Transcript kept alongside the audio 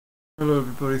Hello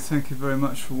everybody, thank you very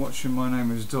much for watching. My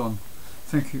name is Don.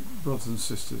 Thank you, brothers and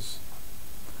sisters.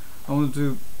 I want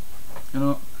to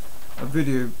do a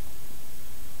video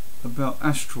about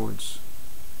asteroids.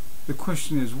 The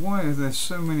question is, why are there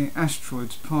so many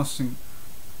asteroids passing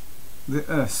the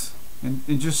Earth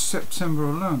in just September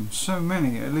alone? So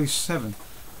many, at least 7.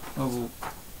 I will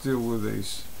deal with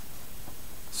these.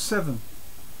 7,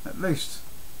 at least.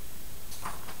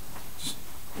 Just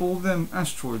all them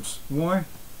asteroids. Why?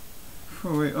 I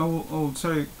will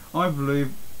tell you, I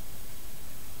believe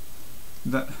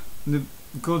that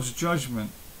God's judgment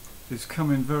is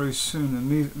coming very soon,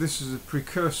 and this is a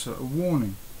precursor, a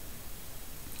warning.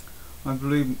 I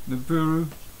believe Nibiru,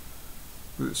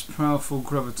 with its powerful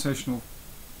gravitational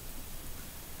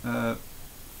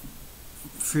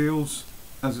fields,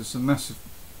 as it's a massive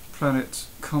planet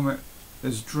comet,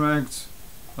 has dragged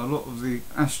a lot of the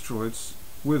asteroids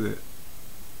with it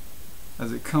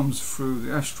as it comes through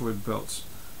the asteroid belts,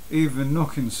 even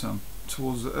knocking some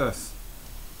towards the Earth.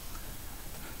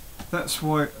 That's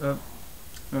why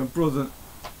Brother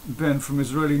Ben from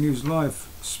Israeli News Live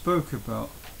spoke about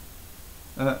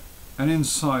an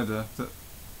insider that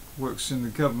works in the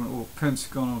government or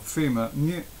Pentagon or FEMA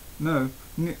knew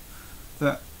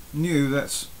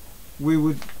that we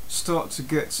would start to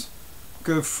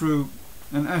go through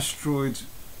an asteroid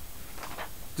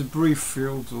debris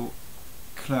field or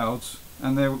clouds,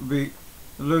 and there would be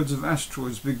loads of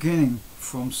asteroids beginning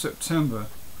from September,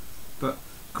 but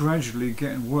gradually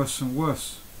getting worse and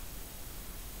worse,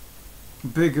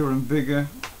 bigger and bigger,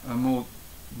 and more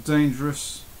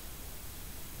dangerous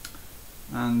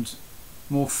and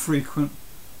more frequent,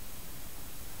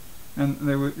 and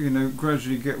they would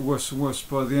gradually get worse and worse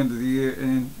by the end of the year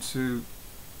into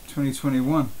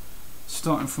 2021,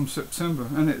 starting from September.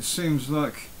 And it seems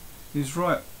like he's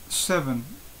right. 7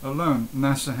 alone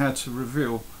NASA had to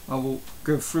reveal. I will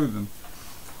go through them.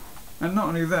 And not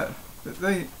only that, but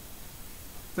they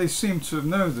seem to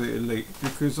know the elite,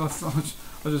 because I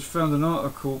just found an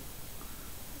article.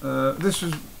 This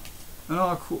was an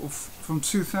article from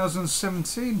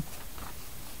 2017.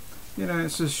 It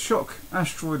says, shock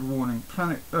asteroid warning,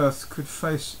 planet Earth could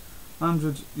face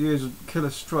 100 years of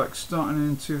killer strikes starting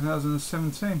in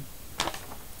 2017,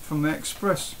 from the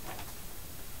Express.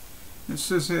 It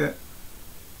says here,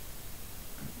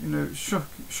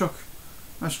 shock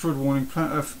asteroid warning,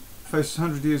 planet Earth faces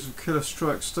 100 years of killer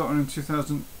strikes starting in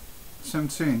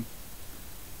 2017.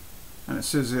 And it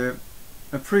says here,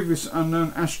 a previous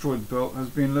unknown asteroid belt has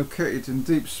been located in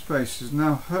deep space, is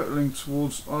now hurtling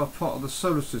towards our part of the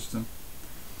solar system.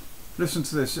 Listen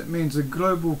to this, it means a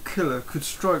global killer could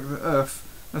strike the Earth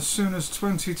as soon as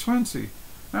 2020.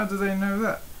 How do they know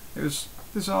that? This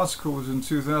article was in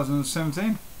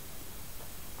 2017.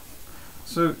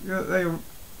 So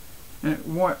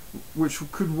which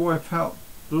could wipe out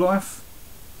life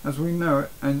as we know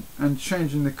it, and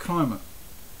changing the climate.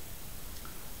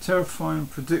 Terrifying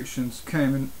predictions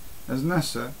came in as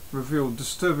NASA revealed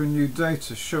disturbing new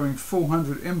data showing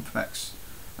 400 impacts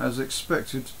as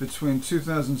expected between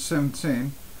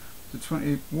 2017 to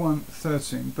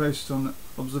 2113, based on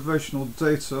observational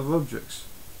data of objects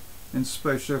in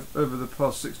space over the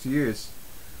past 60 years.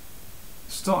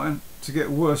 Starting to get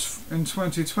worse in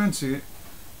 2020,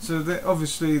 so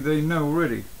obviously they know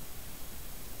already.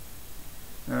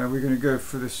 We're going to go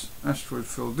for this asteroid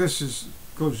field. This is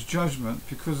God's judgment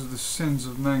because of the sins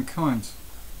of mankind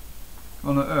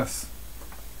on the Earth.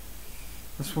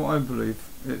 That's what I believe.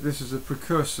 This is a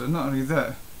precursor. Not only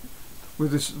that,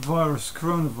 with this virus,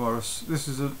 coronavirus, this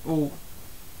is all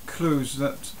clues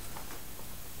that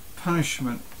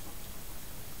punishment,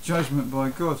 judgment by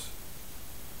God.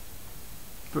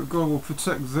 But God will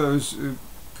protect those who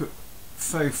put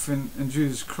faith in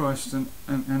Jesus Christ and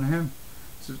Him.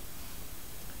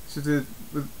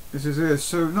 This is here.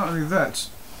 So not only that,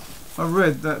 I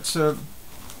read that. So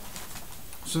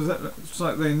that it's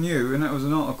like they knew, and that was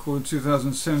an article in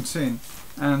 2017.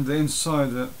 And the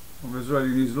insider of Israeli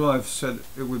News Live said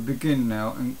it would begin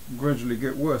now and gradually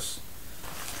get worse.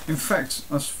 In fact,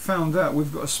 I found out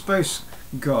we've got a space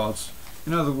guard.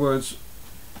 In other words,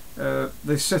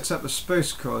 they set up a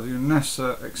space guard,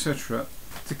 NASA, etc.,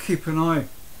 to keep an eye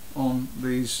on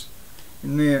these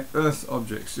near Earth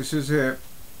objects. This is here.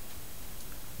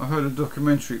 I heard a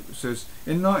documentary that says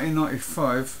in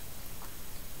 1995,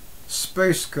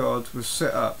 Space Guard was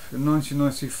set up in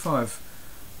 1995.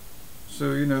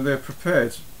 So they're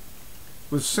prepared.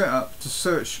 Was set up to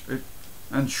search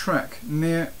and track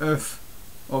near Earth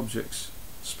objects.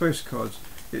 Space Guards.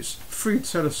 It's 3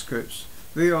 telescopes.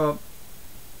 They are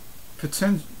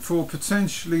for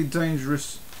potentially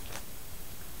dangerous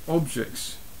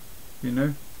objects.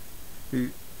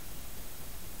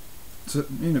 to,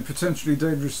 potentially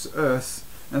dangerous to Earth,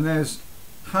 and there's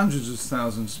hundreds of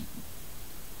thousands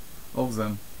of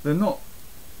them. They're not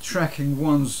tracking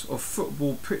ones of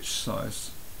football pitch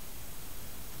size.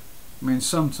 I mean,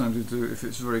 sometimes they do if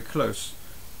it's very close,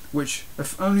 which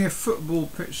if only a football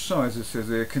pitch size, it says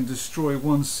here, can destroy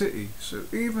one city. So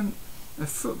even a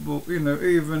football,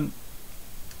 even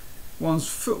one's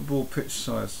football pitch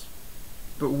size,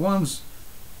 but ones,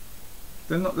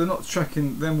 they're not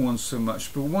tracking them ones so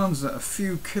much, but ones that a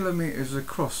few kilometers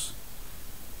across,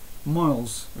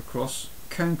 miles across,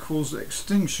 can cause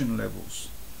extinction levels,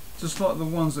 just like the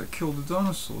ones that killed the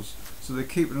dinosaurs. So they're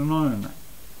keeping an eye on that.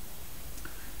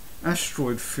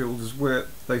 Asteroid field is where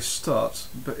they start,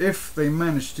 but if they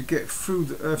manage to get through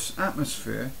the Earth's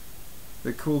atmosphere,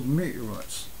 they're called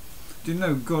meteorites. Do you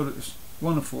know God is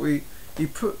wonderful? He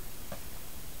put,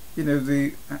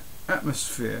 the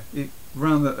atmosphere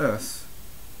around the Earth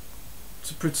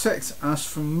to protect us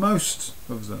from most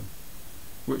of them,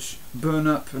 which burn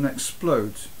up and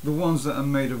explode, the ones that are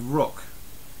made of rock.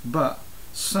 But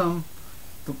some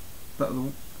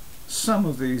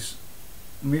of these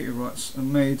meteorites are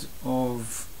made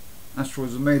of,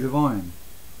 asteroids are made of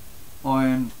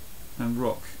iron and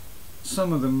rock.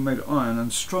 Some of them are made of iron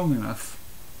and strong enough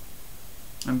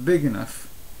and big enough,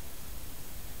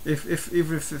 even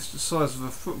if it's the size of a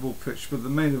football pitch, but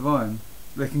they're made of iron,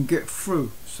 they can get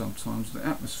through sometimes the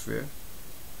atmosphere.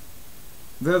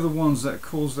 They're the ones that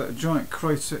caused that giant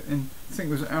crater in, I think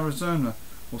it was Arizona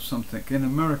or something, in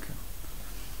America.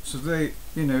 So they,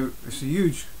 it's a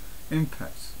huge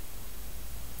impact.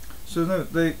 So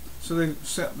they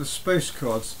set the space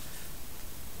cards,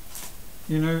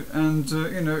 and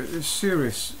it's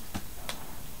serious.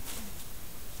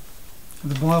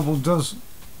 The Bible does,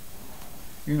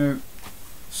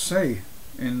 say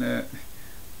in there,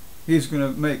 He's going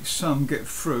to make some get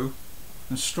through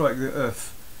and strike the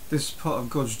earth. This part of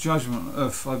God's judgment on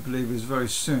earth, I believe, is very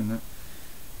soon.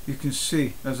 You can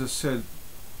see, as I said,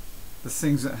 the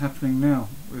things that are happening now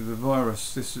with the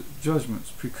virus, this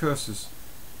judgment, precursors,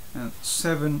 and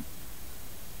 7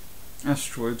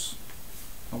 asteroids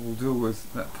I will deal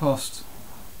with that passed,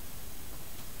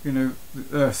 the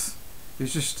earth.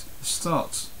 It's just a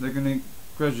start. They're going to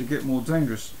gradually get more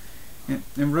dangerous.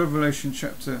 In Revelation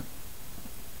chapter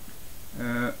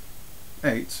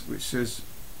 8, which says,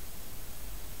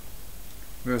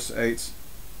 verse 8,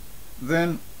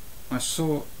 then I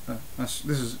saw, this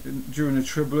is during the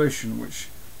tribulation, which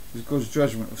is God's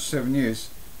judgment of 7 years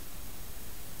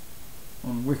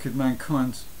on wicked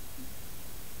mankind.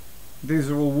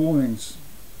 These are all warnings.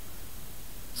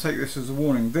 Take this as a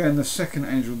warning. Then the second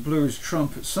angel blew his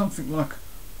trumpet. Something like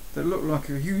that looked like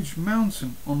a huge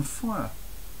mountain on fire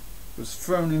was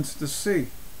thrown into the sea,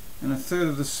 and a third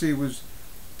of the sea was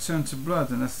turned to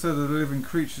blood, and a third of the living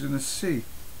creatures in the sea,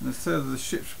 and a third of the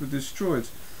ships were destroyed.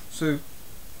 So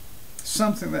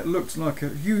something that looked like a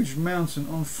huge mountain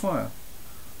on fire,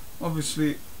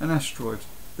 obviously an asteroid.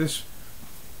 This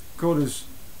God is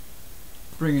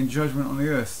bringing judgment on the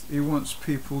earth. He wants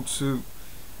people to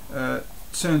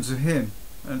turn to Him,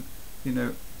 and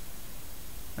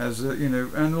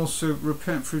and also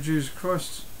repent through Jesus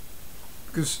Christ,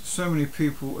 because so many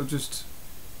people are just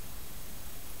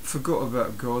forgot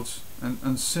about God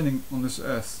and sinning on this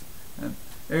earth. And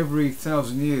every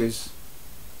 1,000 years,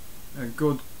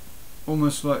 God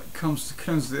almost like comes to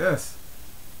cleanse the earth.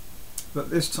 But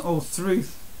this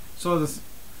it's either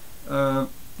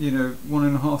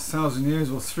 1,500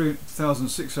 years or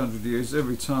 3,600 years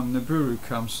every time Nibiru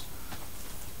comes,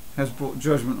 has brought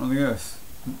judgment on the earth.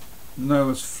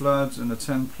 Noah's floods and the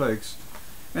 10 plagues.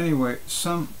 Anyway,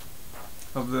 some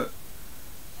of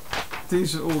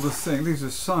these are all the things, these are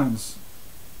signs.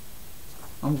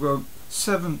 I'm going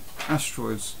 7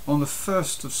 asteroids. On the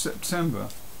 1st of September,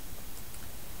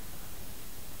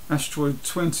 asteroid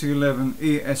 2011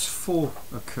 ES4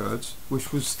 occurred,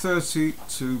 which was 30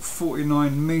 to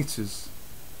 49 meters,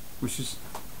 which is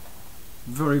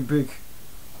very big,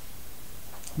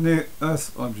 near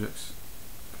Earth objects.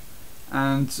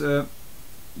 And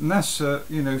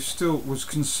NASA, still was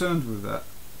concerned with that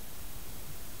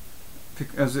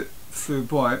as it flew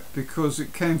by, because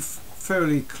it came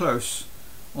fairly close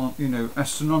on,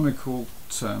 astronomical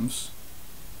terms,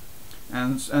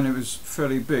 and it was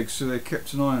fairly big, so they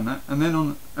kept an eye on that. And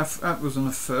then that was on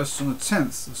the 1st, on the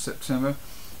 10th of September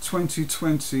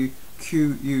 2020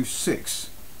 QU6,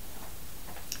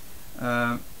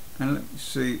 and let me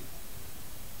see,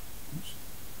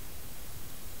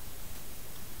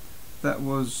 that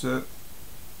was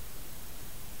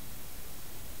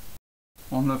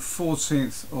on the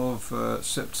 14th of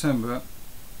September,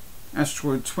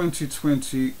 asteroid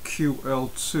 2020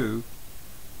 QL2,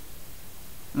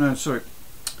 no, sorry,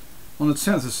 on the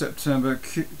 10th of September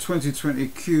 2020,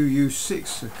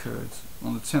 QU6 occurred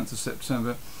on the 10th of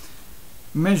September,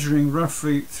 measuring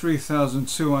roughly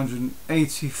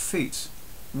 3,280 feet,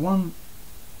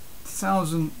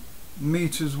 1,000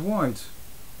 meters wide,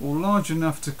 or large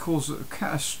enough to cause a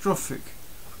catastrophic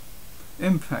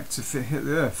impact if it hit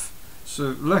the Earth.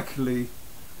 So luckily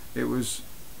it was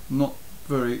not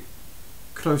very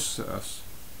close to us.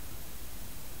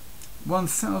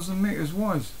 1,000 meters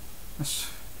wide, that's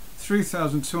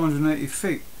 3,280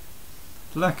 feet.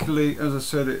 Luckily, as I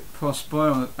said, it passed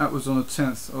by. That was on the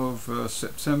 10th of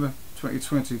September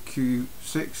 2020,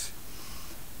 Q6,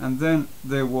 and then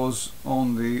there was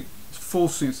on the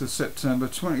 14th of September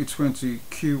 2020,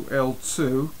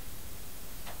 QL2.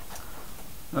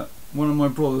 One of my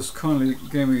brothers kindly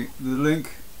gave me the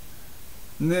link.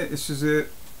 This is a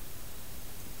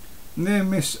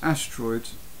near-miss asteroid,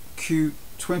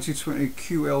 2020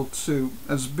 QL2,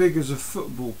 as big as a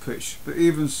football pitch, but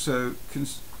even so can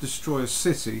destroy a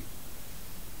city,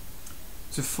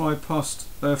 to fly past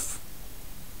Earth.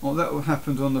 Well, that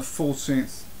happened on the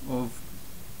 14th of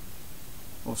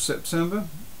September.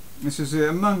 This is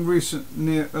among recent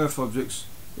near-Earth objects.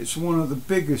 It's one of the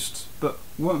biggest, but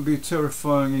won't be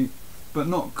terrifying, but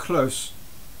not close,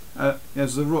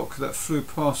 as the rock that flew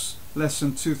past less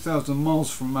than 2,000 miles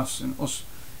from us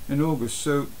in August.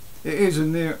 So it is a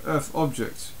near-Earth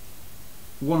object,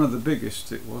 one of the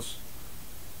biggest it was.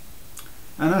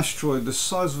 An asteroid the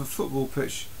size of a football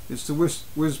pitch is to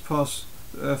whiz past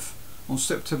the Earth on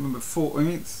September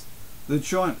 14th. The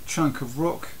giant chunk of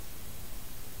rock,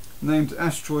 named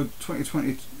asteroid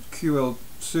 2020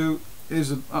 QL2,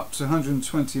 is up to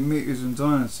 120 meters in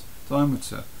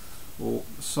diameter, or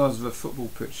the size of a football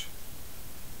pitch.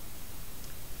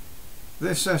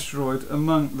 This asteroid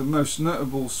among the most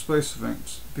notable space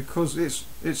events because it's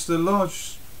the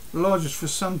largest for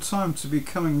some time to be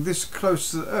coming this close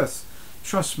to the Earth.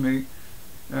 Trust me,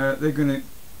 they're going to,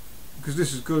 because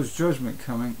this is God's judgment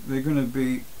coming, they're going to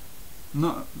be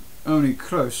not only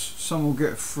close, some will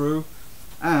get through,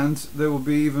 and they will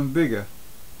be even bigger.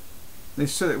 They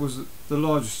said it was the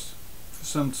largest for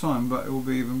some time, but it will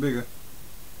be even bigger.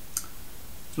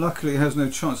 Luckily it has no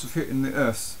chance of hitting the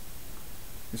Earth.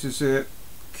 This is it,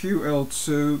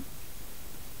 QL2,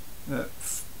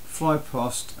 fly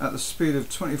past at the speed of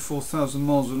 24,000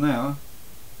 miles an hour,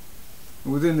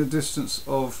 within the distance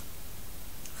of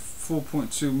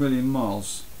 4.2 million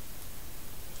miles.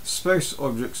 Space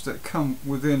objects that come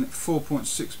within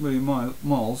 4.6 million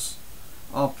miles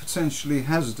are potentially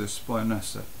hazardous by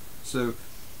NASA. So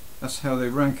that's how they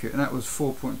rank it, and that was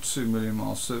 4.2 million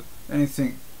miles. So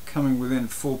anything coming within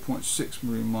 4.6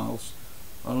 million miles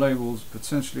are labelled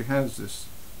potentially hazardous.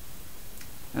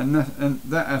 And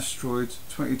that asteroid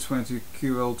 2020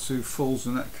 QL2 falls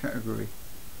in that category.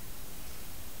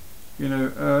 You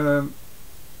know,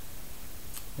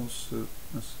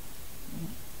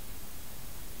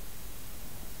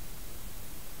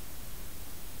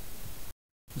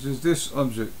 this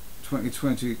object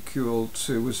 2020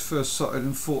 QL2 was first sighted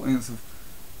on 14th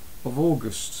of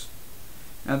August,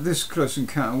 and this close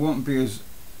encounter won't be as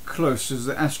close as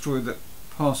the asteroid that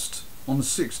passed on the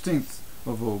 16th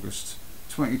of August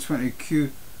 2020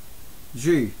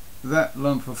 QG. That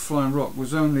lump of flying rock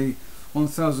was only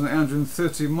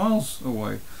 1,830 miles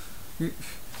away. You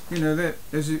know,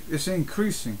 it's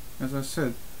increasing, as I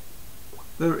said.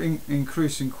 They're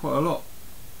increasing quite a lot,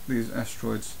 these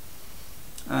asteroids.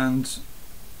 And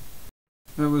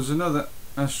there was another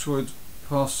asteroid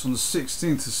passed on the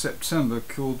 16th of September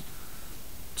called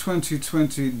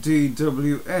 2020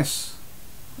 DWS.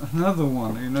 Another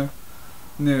one, you know,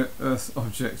 near Earth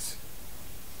object.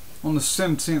 On the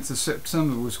 17th of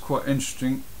September was quite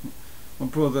interesting. My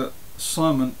brother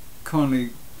Simon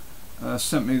kindly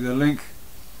sent me the link.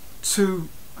 2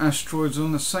 asteroids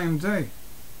on the same day,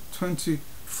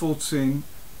 2014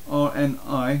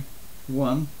 RNI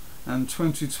 1 and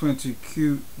 2020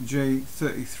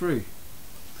 QJ33.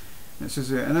 It says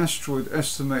here, an asteroid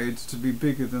estimated to be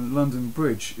bigger than London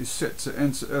Bridge is set to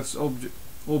enter Earth's orbit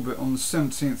on the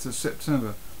 17th of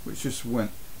September, which just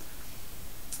went.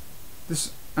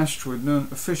 This asteroid, known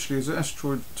officially as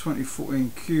asteroid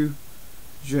 2014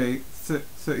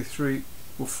 QJ33,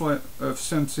 will fly Earth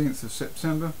 17th of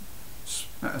September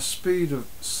at a speed of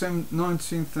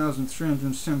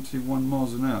 19,371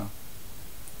 miles an hour.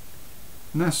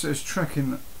 NASA is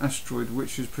tracking the asteroid,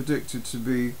 which is predicted to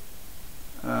be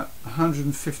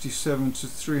 157 to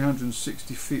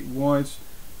 360 feet wide.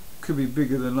 Could be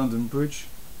bigger than London Bridge,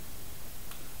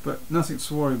 but nothing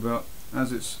to worry about,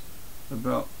 as it's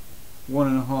about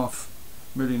 1.5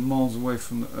 million miles away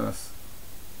from the Earth.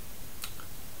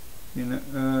 You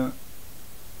know,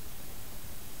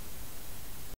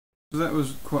 so that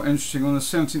was quite interesting. On the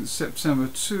 17th of September,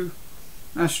 2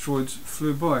 asteroids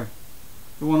flew by.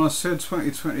 The one I said,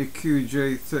 2020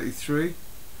 QJ33,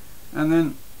 and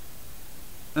then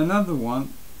another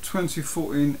one,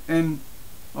 2014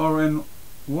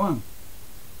 NRN1.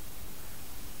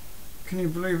 Can you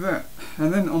believe that?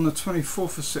 And then on the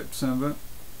 24th of September,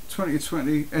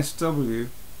 2020 SW,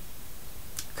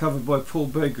 covered by Paul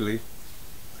Begley.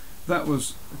 That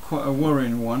was quite a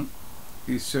worrying one,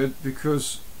 he said,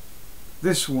 because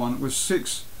this one was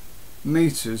 6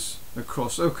 meters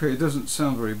across. Okay, it doesn't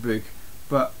sound very big,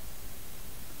 but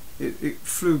it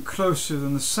flew closer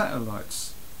than the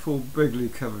satellites. Paul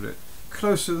Begley covered it.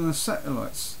 Closer than the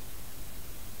satellites.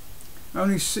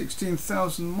 Only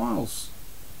 16,000 miles.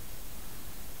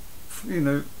 You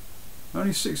know,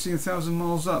 only 16,000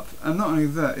 miles up. And not only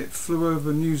that, it flew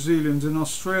over New Zealand and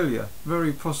Australia.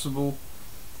 Very possible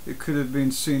it could have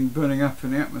been seen burning up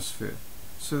in the atmosphere.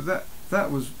 So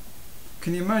that was,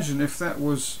 can you imagine if that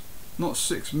was not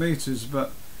 6 meters,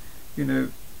 but, you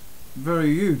know,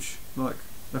 very huge, like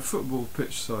a football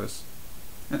pitch size,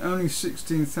 and only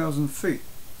 16,000 feet.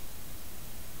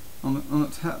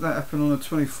 That happened on the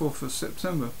 24th of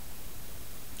September.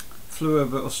 Flew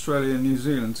over Australia and New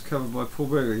Zealand, covered by Paul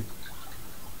Begley.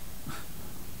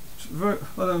 I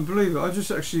don't believe it. I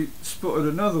just actually spotted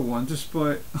another one just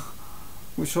by,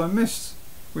 which I missed,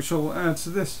 which I will add to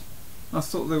this. I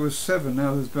thought there was 7,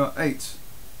 now there's about 8.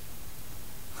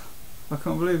 I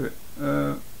can't believe it.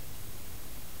 Let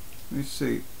me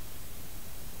see.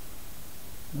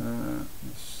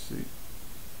 Let's see.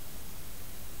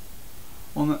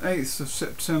 On the 8th of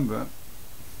September,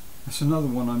 that's another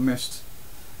one I missed.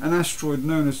 An asteroid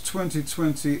known as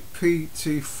 2020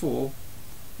 PT4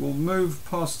 will move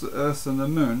past the Earth and the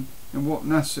Moon in what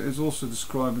NASA is also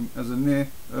describing as a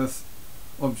near-Earth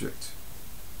object.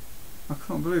 I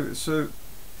can't believe it. So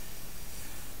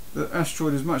the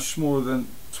asteroid is much smaller than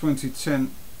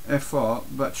 2010 FR,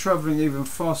 but travelling even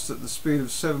faster at the speed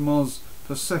of 7 miles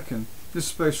per second. This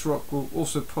space rock will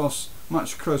also pass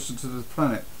much closer to the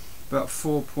planet, about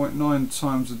 4.9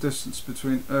 times the distance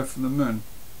between Earth and the Moon.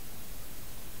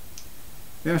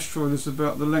 The asteroid is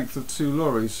about the length of 2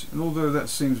 lorries, and although that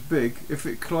seems big, if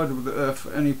it collided with the Earth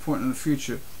at any point in the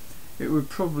future, it would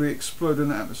probably explode in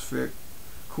the atmosphere,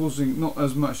 causing not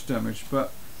as much damage.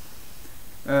 But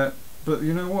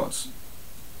you know what?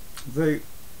 The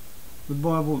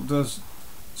Bible does.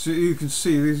 So you can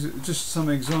see these are just some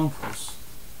examples.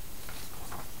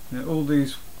 Yeah, all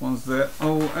these ones there. I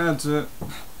will add the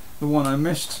one I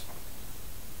missed.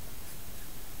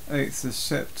 8th of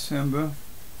September.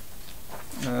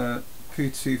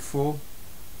 PT4,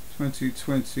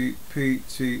 2020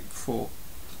 PT4.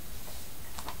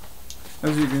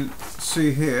 As you can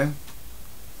see here,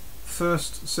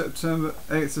 1st September,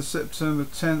 8th of September,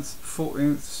 10th,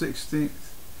 14th,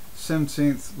 16th,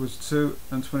 17th was 2,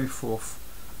 and 24th.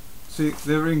 See,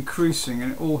 they're increasing,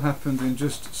 and it all happened in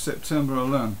just September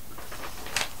alone.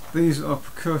 These are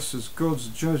precursors. God's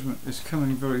judgment is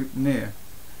coming very near.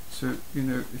 So, you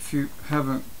know, if you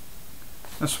haven't,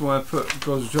 that's why I put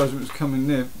God's judgment is coming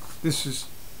near. This is,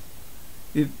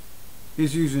 it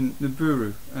is using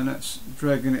Nibiru, and that's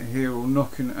dragging it here or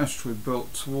knocking the asteroid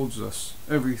belt towards us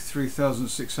every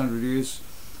 3,600 years,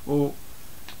 or,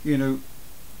 you know,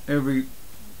 every,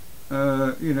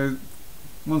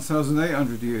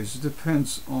 1,800 years. It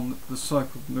depends on the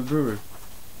cycle of Nibiru,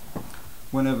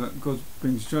 whenever God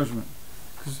brings judgment.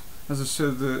 Because, as I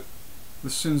said, the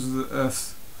sins of the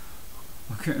earth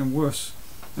are getting worse,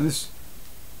 and this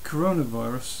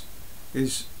coronavirus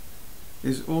is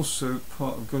also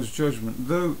part of God's judgment.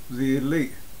 Though the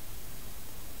elite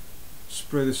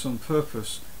spread this on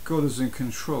purpose, God is in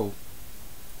control.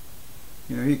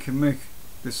 You know, He can make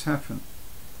this happen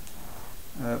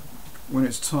when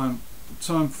it's time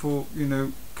for, you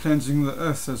know, cleansing the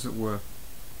earth, as it were,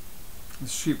 the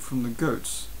sheep from the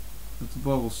goats, as the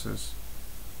Bible says.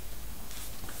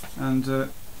 And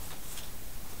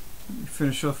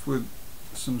finish off with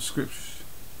some scriptures.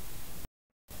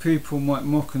 People might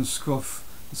mock and scoff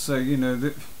and say, you know,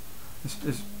 that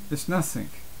it's nothing.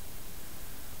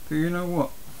 But you know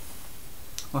what?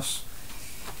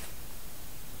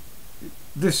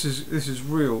 This is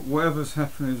real. Whatever's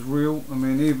happening is real. I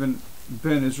mean, even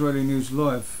Ben, Israeli News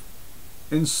Live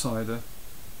insider,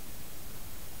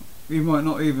 he might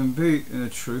not even be in the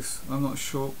truth, I'm not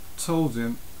sure, told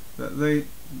him that the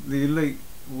elite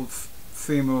or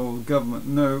FEMA or the government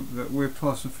know that we're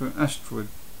passing through an asteroid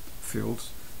field.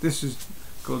 This is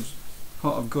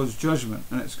part of God's judgment,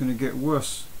 and it's going to get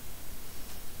worse.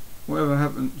 Whatever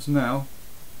happens now,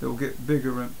 it will get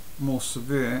bigger and more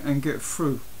severe and get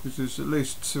through, because there's at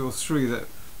least 2 or 3 that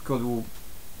God will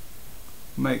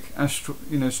make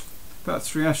about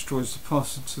 3 asteroids to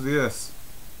pass into the earth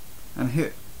and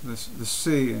hit the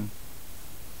sea and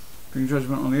bring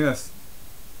judgment on the earth.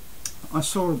 I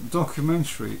saw a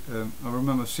documentary. I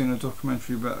remember seeing a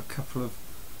documentary about a couple,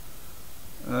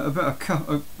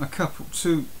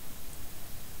 2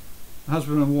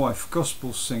 husband and wife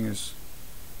gospel singers,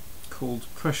 called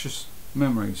Precious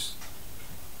Memories.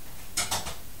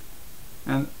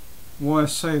 And why I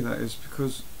say that is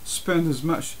because spend as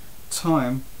much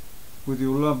time with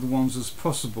your loved ones as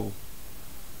possible,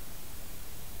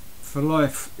 for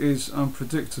life is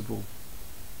unpredictable.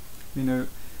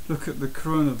 Look at the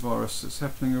coronavirus that's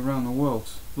happening around the world.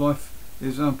 Life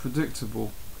is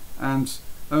unpredictable and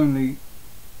only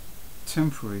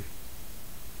temporary.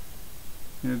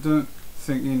 Don't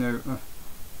think I'm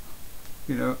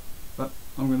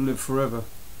going to live forever.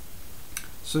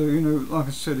 So like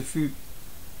I said, if you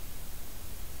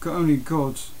got only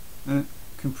God can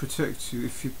protect you,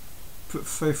 if you put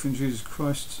faith in Jesus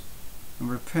Christ and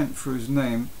repent for His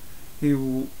name, He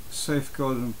will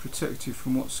safeguard and protect you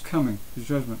from what's coming, His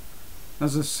judgment.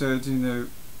 As I said,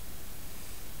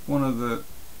 one of the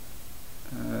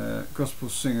gospel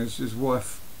singers, his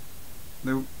wife,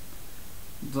 that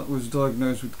was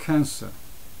diagnosed with cancer.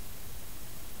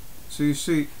 So you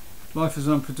see, life is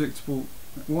unpredictable.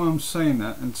 Why I'm saying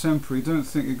that, and temporary, don't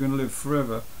think you're going to live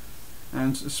forever.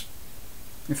 And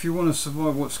if you want to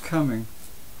survive what's coming,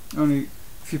 only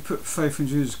if you put faith in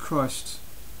Jesus Christ,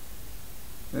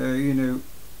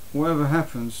 whatever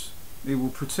happens, He will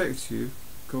protect you.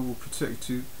 God will protect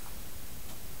you.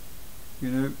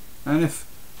 And if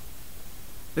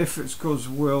it's God's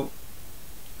will,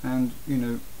 and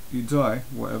you die,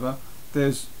 whatever,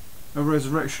 there's a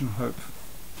resurrection hope.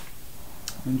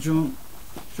 In John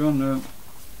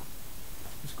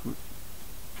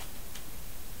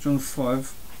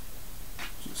 5,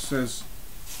 it says,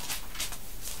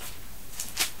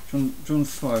 John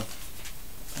 5,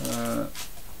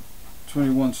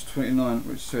 21 to 29,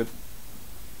 which said,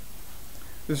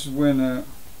 this is when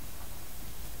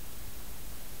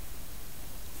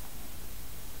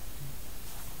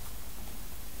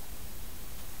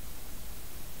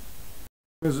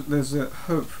there's a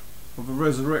hope of a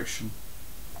resurrection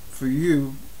for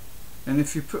you, and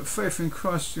if you put faith in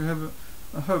Christ, you have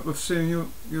a hope of seeing your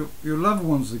loved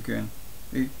ones again.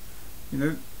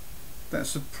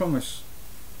 That's a promise.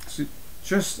 See,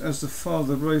 just as the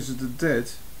Father raises the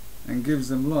dead and gives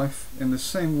them life, in the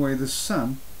same way the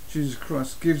Son, Jesus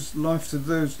Christ, gives life to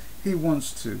those He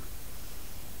wants to.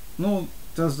 Nor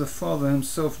does the Father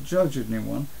Himself judge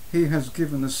anyone. He has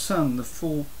given the Son the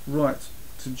full right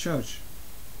to judge,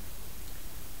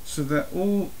 so that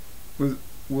all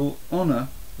will honour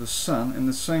the Son in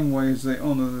the same way as they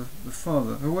honour the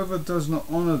Father. Whoever does not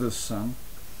honour the Son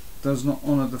does not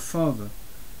honour the Father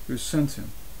who sent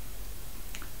Him.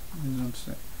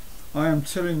 I am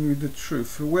telling you the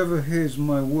truth. Whoever hears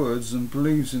my words and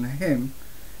believes in Him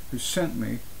who sent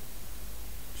me,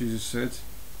 Jesus said,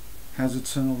 has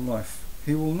eternal life.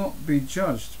 He will not be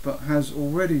judged, but has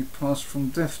already passed from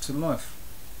death to life.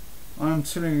 I am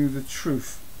telling you the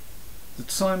truth. The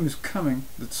time is coming,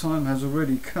 the time has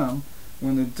already come,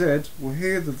 when the dead will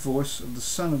hear the voice of the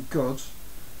Son of God,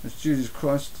 as Jesus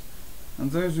Christ,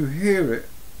 and those who hear it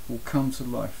will come to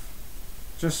life.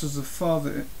 Just as the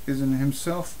Father is in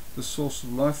Himself the source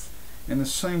of life, in the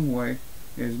same way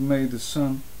He has made the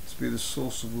Son to be the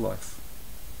source of life.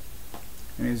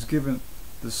 And He has given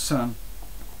the Son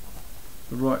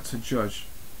the right to judge,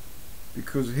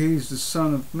 because He is the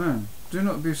Son of Man. Do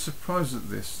not be surprised at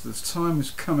this. The time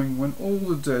is coming when all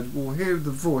the dead will hear the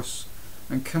voice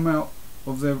and come out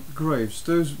of their graves.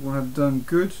 Those who have done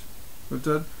good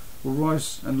will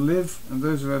rise and live, and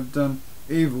those who have done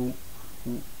evil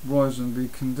will rise and be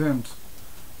condemned,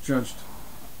 judged.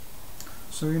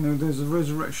 So there's a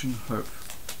resurrection hope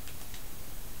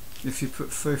if you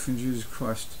put faith in Jesus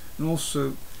Christ. And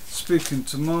also, speaking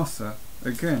to Martha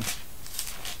again,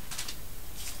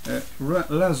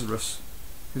 Lazarus,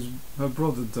 her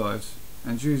brother, died,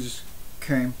 and Jesus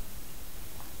came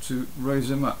to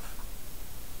raise him up.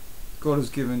 God has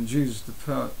given Jesus the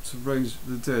power to raise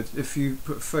the dead. If you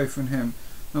put faith in Him,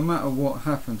 no matter what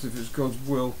happens, if it's God's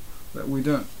will that we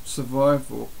don't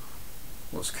survive or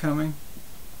what's coming.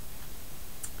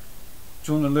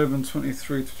 John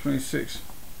 11:23 to 26.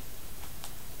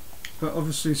 But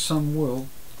obviously some will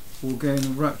gain a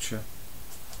rapture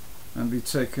and be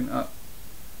taken up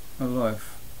alive.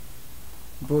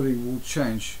 Body will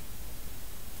change.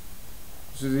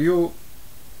 So your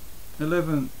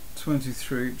 11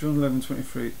 23, John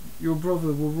 11:23, your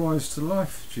brother will rise to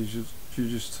life,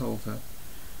 Jesus told her.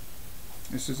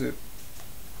 This is it.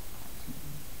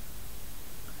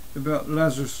 About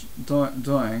Lazarus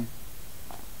dying,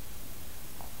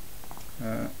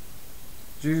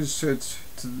 Jesus said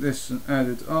to this and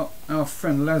added, our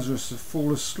friend Lazarus has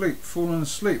fallen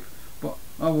asleep, but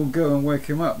I will go and wake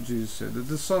him up, Jesus said. The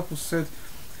disciples said,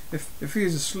 if he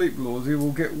is asleep, Lord, he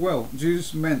will get well.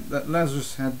 Jesus meant that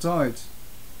Lazarus had died,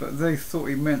 but they thought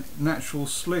he meant natural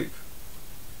sleep.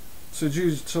 So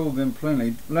Jesus told them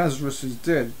plainly, Lazarus is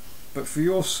dead, but for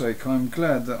your sake I am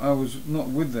glad that I was not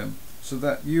with them, so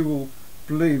that you will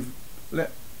believe.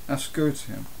 Let us go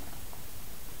to him.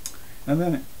 And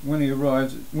then when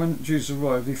Jesus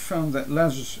arrived, he found that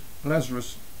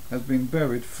Lazarus had been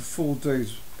buried for 4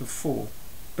 days before.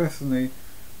 Bethany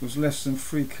was less than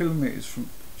 3 kilometers from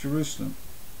Jerusalem,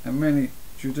 and many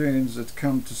Judeans had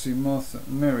come to see Martha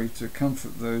and Mary to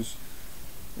comfort those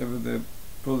over their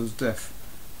brother's death.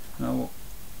 Now,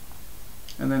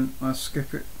 and then I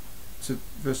skip it to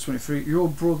verse 23. Your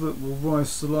brother will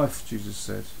rise to life, Jesus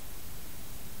said.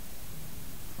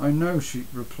 I know, she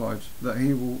replied, that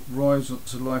he will rise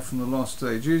to life on the last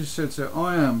day. Jesus said to her,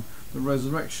 I am the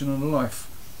resurrection and the life.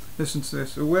 Listen to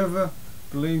this. Whoever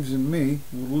believes in me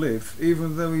will live,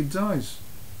 even though he dies.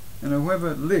 And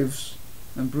whoever lives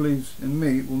and believes in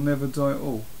me will never die at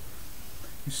all.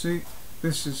 You see,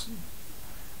 this is,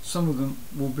 some of them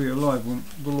will be alive when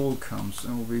the Lord comes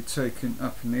and will be taken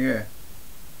up in the air,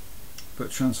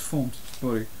 but transformed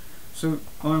body. So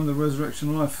I am the resurrection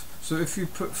and life. So if you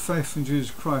put faith in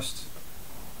Jesus Christ,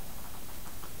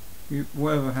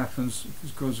 whatever happens, if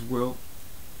it's God's will,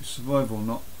 you survive or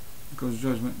not, God's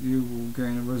judgment, you will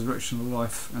gain a resurrection of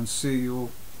life and see your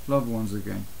loved ones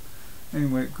again.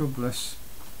 Anyway, God bless.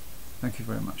 Thank you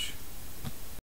very much.